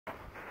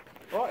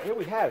Right, here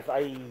we have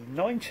a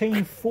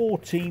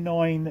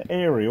 1949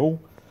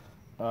 Ariel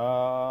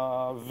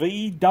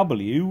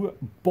VW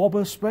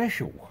Bobber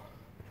Special.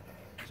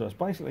 So it's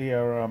basically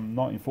a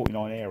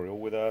 1949 Ariel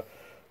with a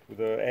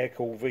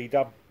air-cooled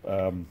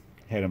VW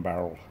head and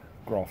barrel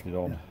grafted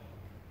on. Yeah.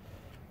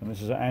 And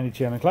this is an Andy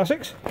Tiernan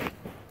Classics.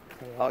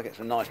 I'll get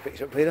some nice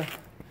picture, Peter.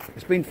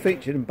 It's been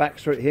featured in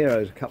Backstreet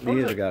Heroes a couple of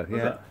years ago.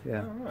 Yeah,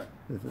 yeah. Oh, right.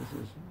 There's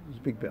a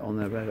big bit on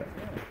there about it.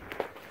 Yeah.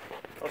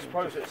 I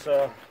suppose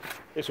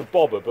it's a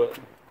bobber, but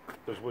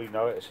as we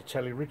know it, it's a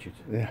Telly Richard.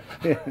 Yeah.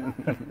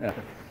 Yeah.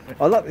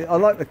 I like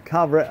the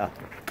carburettor.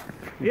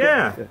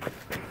 Yeah.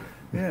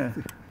 Yeah.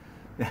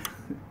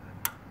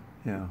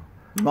 Yeah.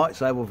 You might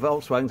say, well,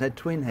 Volkswagens had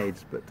twin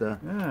heads, but I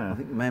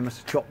think the man must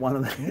have chopped one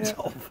of the heads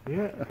off.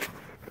 Yeah.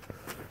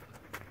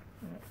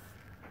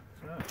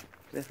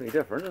 Definitely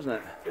different, isn't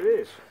it? It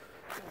is.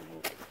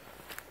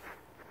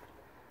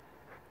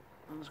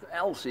 And it's got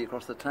Elsie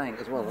across the tank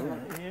as well, isn't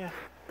it? Yeah.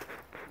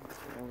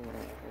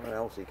 Where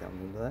Elsie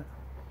comes into that.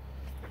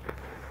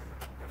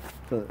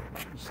 So,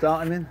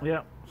 start him in?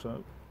 Yeah,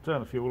 so turn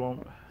the fuel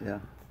on.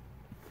 Yeah.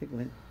 Kick him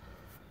in.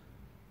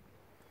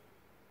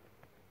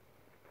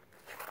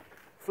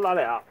 Flood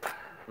it up.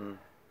 Mm.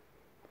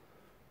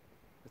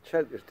 The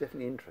choke is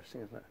definitely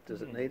interesting, isn't it?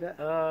 Does it need it?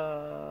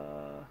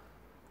 Don't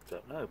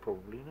know,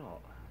 probably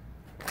not.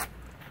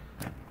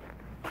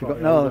 You've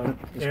got no other.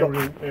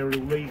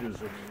 Ariel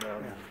leaders and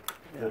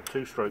the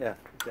two-stroke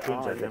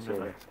twins at them, haven't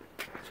they?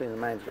 Seeing the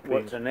man's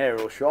worked in an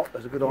aerial shop,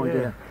 that's a good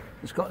idea.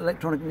 It's got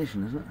electronic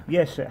ignition, isn't it?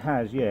 Yes, it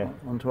has, yeah.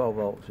 On 12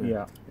 volts.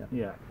 Yeah.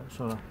 It's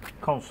a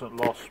constant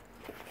loss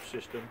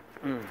system.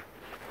 Mm.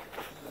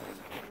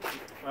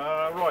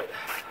 Right.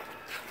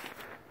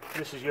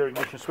 This is your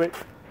ignition switch.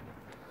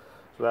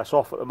 So that's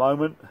off at the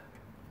moment.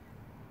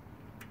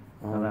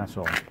 And that's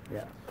on.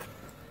 Yeah.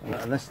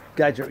 And this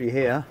gadgetry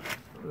here.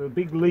 The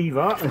big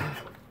lever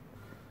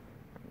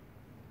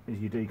is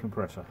your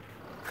decompressor.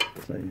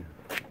 So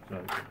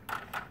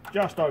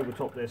just over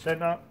top their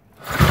centre.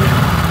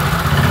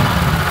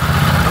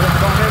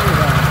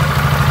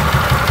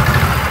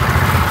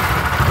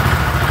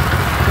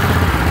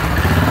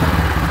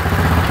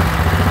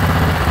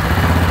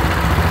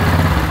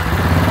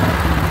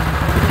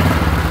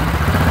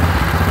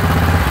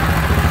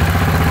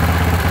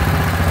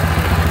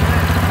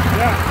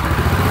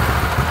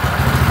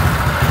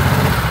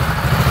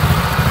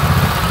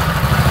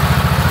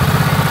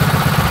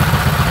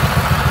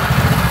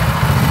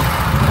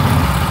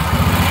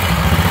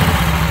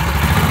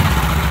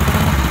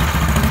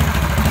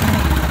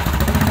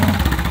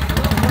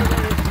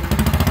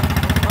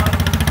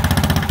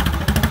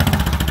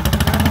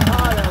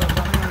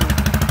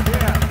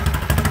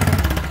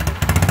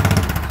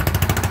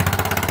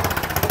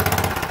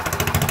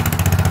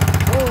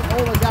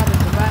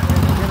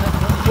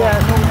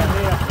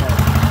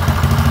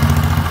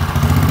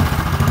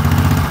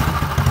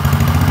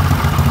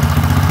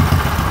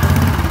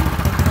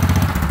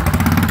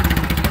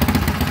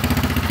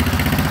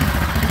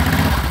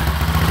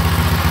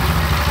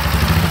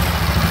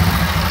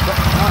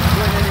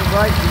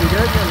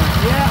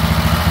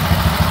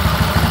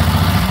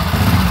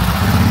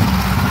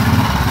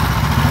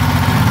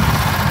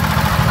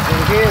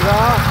 Gears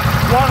are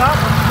 1 up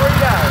and 3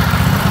 down.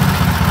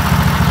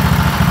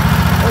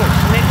 Oh, it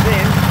snips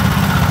in.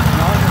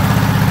 Nice.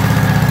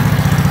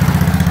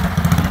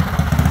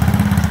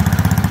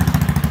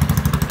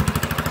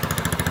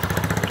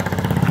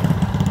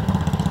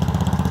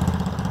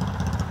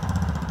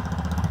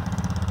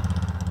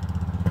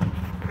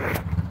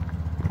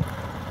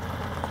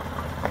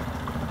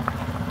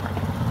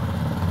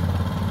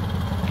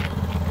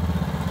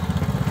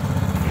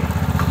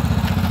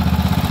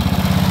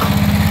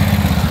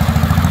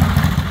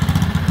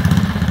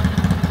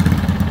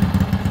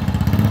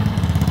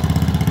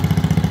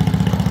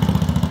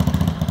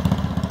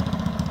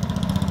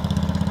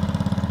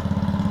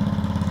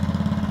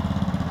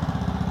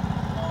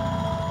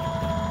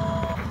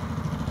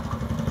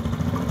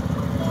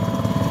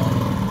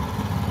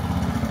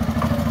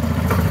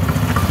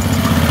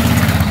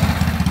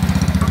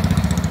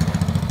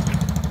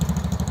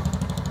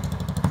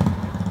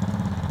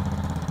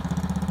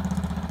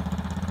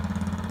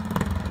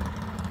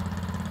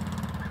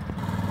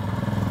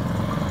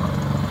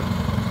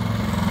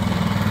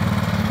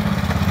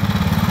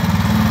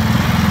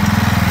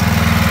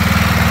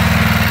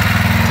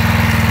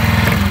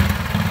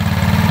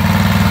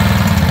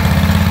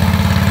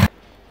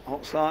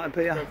 Starting,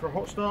 Peter. Go for a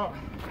hot start.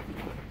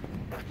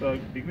 So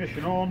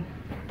ignition on.